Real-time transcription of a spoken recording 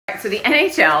so the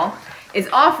NHL is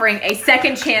offering a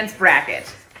second chance bracket.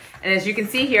 And as you can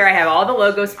see here, I have all the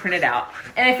logos printed out.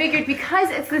 And I figured because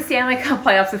it's the Stanley Cup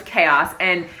playoffs of chaos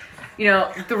and, you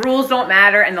know, the rules don't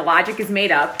matter and the logic is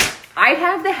made up, I'd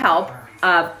have the help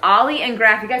of Ollie and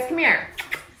Graf. You guys come here.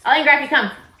 Ollie and Graf,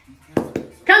 come.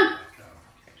 Come.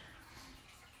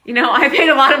 You know, I paid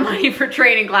a lot of money for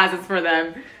training classes for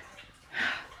them.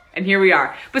 And here we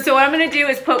are. But so what I'm going to do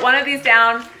is put one of these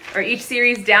down, or each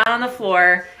series down on the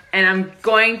floor, and I'm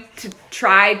going to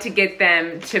try to get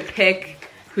them to pick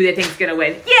who they think is going to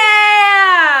win.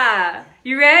 Yeah!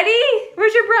 You ready?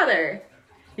 Where's your brother?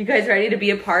 You guys ready to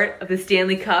be a part of the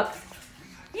Stanley Cup?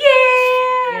 Yeah!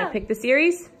 You gonna pick the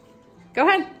series? Go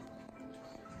ahead.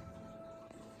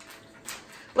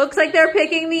 Looks like they're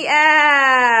picking the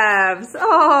Avs.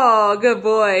 Oh, good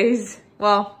boys.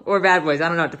 Well, or bad boys. I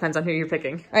don't know. It depends on who you're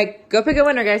picking. All right, go pick a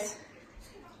winner, guys.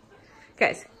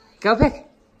 Guys, go pick.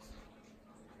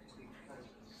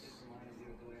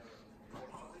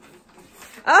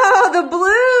 Oh, the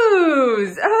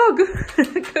Blues. Oh,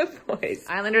 good, good boys.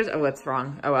 Islanders. Oh, what's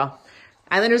wrong? Oh, well.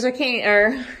 Islanders or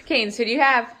Canes. Who do you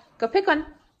have? Go pick one.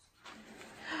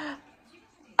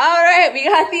 All right, we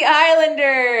got the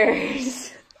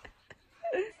Islanders.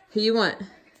 Who you want?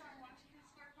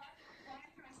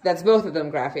 That's both of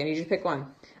them, Graffy. I need you to pick one.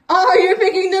 Oh, you're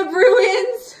picking the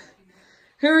Bruins.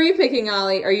 Who are you picking,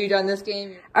 Ollie? Are you done this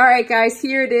game? All right, guys,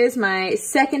 here it is, my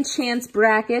second chance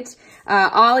bracket.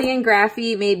 Ollie and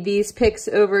Graffy made these picks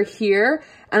over here,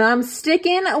 and I'm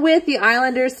sticking with the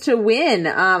Islanders to win.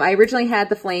 I originally had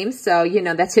the Flames, so, you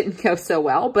know, that didn't go so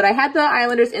well, but I had the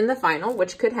Islanders in the final,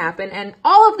 which could happen, and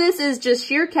all of this is just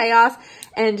sheer chaos,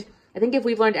 and I think if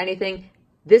we've learned anything,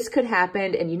 this could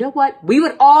happen, and you know what? We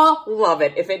would all love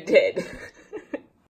it if it did.